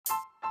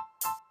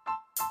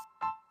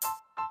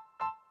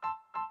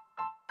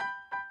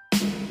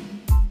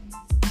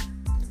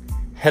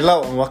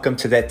Hello and welcome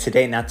to the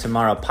Today Not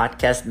Tomorrow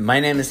podcast. My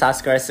name is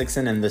Oscar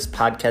Isaacson and this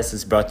podcast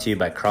is brought to you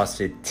by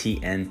CrossFit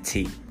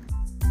TNT.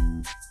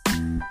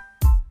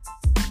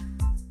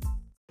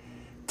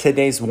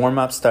 Today's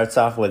warm-up starts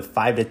off with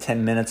 5 to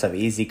 10 minutes of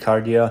easy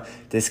cardio.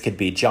 This could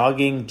be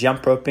jogging,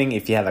 jump roping.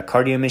 If you have a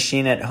cardio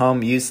machine at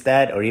home, use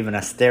that, or even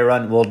a stair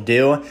run will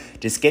do.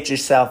 Just get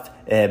yourself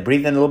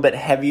breathing a little bit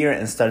heavier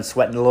and start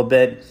sweating a little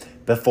bit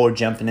before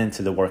jumping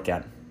into the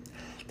workout.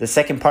 The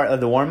second part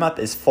of the warm-up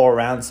is 4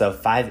 rounds of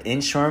 5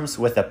 inchworms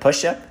with a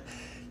push-up.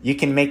 You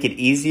can make it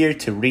easier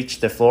to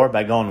reach the floor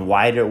by going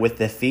wider with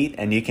the feet,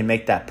 and you can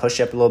make that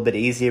push-up a little bit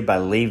easier by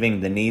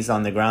leaving the knees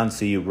on the ground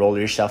so you roll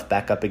yourself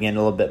back up again a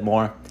little bit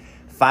more.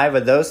 5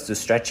 of those to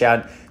stretch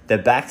out the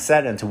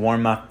backside and to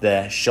warm up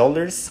the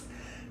shoulders.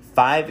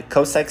 5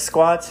 Cossack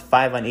squats,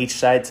 5 on each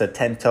side, so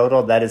 10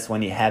 total. That is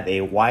when you have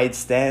a wide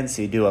stance.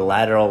 You do a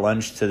lateral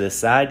lunge to the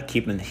side,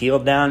 keeping the heel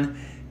down,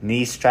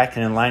 knees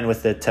tracking in line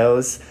with the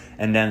toes,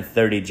 and then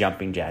 30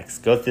 jumping jacks.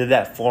 Go through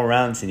that 4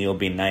 rounds and you'll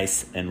be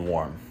nice and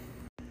warm.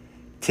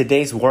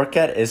 Today's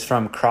workout is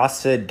from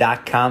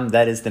CrossFit.com.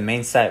 That is the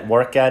main site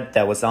workout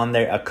that was on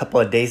there a couple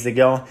of days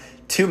ago.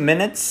 2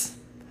 minutes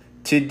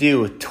to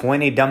do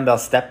 20 dumbbell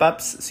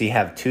step-ups. So you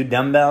have 2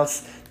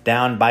 dumbbells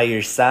down by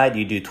your side.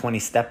 You do 20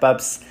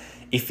 step-ups.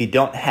 If you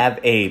don't have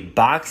a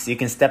box, you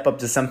can step up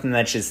to something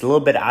that's just a little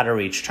bit out of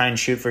reach. Try and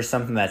shoot for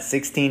something that's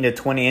 16 to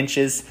 20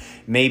 inches,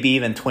 maybe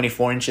even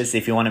 24 inches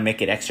if you want to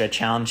make it extra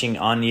challenging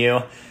on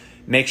you.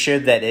 Make sure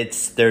that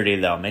it's 30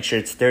 though. Make sure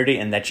it's 30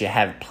 and that you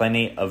have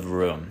plenty of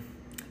room.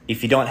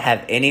 If you don't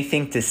have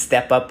anything to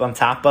step up on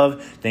top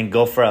of, then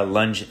go for a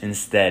lunge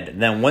instead.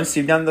 Then once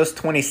you've done those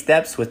 20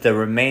 steps with the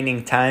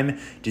remaining time,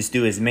 just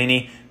do as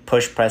many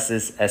push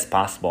presses as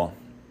possible.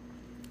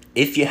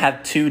 If you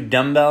have 2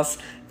 dumbbells,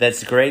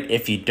 that's great.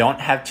 If you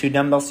don't have 2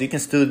 dumbbells, you can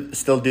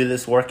still do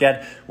this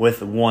workout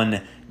with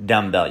 1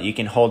 dumbbell. You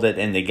can hold it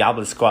in the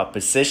goblet squat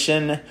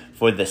position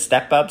for the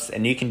step-ups,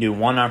 and you can do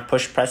 1-arm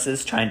push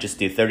presses. Try and just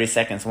do 30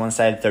 seconds one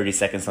side, 30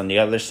 seconds on the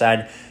other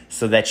side,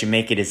 so that you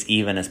make it as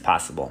even as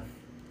possible.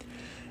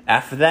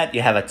 After that,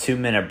 you have a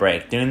 2-minute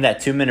break. During that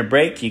 2-minute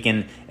break, you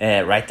can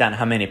write down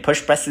how many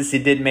push presses you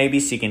did maybe,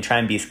 so you can try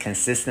and be as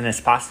consistent as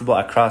possible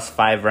across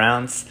 5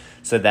 rounds.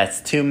 So that's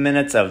 2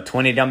 minutes of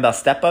 20 dumbbell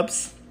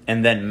step-ups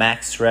and then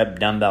max rep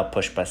dumbbell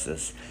push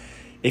presses.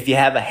 If you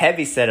have a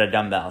heavy set of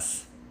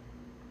dumbbells,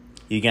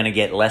 you're going to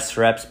get less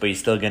reps, but you're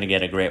still going to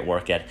get a great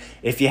workout.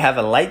 If you have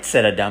a light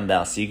set of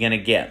dumbbells, you're going to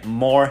get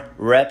more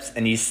reps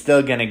and you're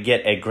still going to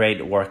get a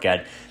great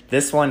workout.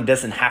 This one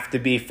doesn't have to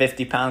be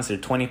 50 pounds or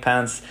 20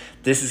 pounds.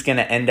 This is going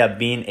to end up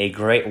being a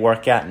great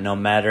workout no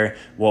matter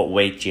what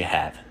weight you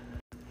have.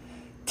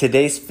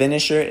 Today's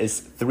finisher is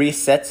 3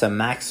 sets of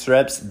max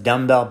reps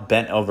dumbbell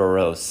bent over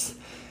rows.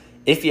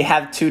 If you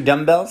have 2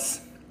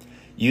 dumbbells,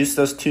 use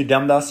those 2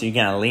 dumbbells. You're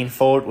going to lean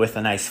forward with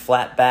a nice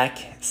flat back,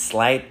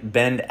 slight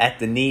bend at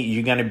the knee.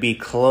 You're going to be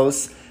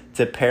close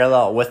to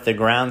parallel with the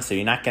ground, so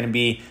you're not going to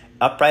be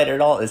upright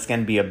at all. It's going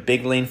to be a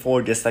big lean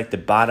forward, just like the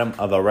bottom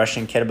of a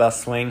Russian kettlebell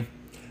swing.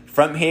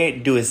 From here,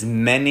 do as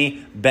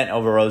many bent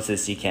over rows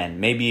as you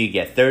can. Maybe you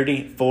get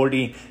 30,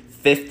 40,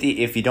 50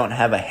 if you don't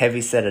have a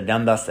heavy set of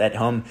dumbbells at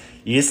home.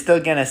 You're still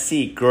going to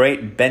see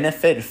great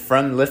benefit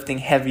from lifting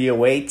heavier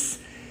weights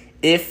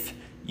if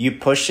you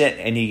push it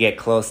and you get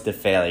close to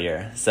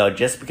failure. So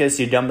just because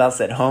your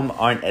dumbbells at home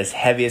aren't as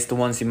heavy as the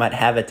ones you might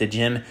have at the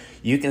gym,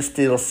 you can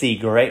still see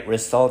great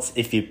results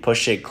if you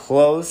push it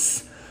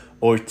close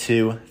or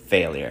to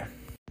failure.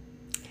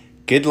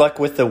 Good luck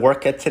with the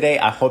workout today.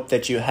 I hope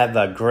that you have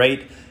a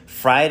great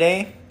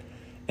Friday,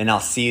 and I'll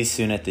see you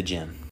soon at the gym.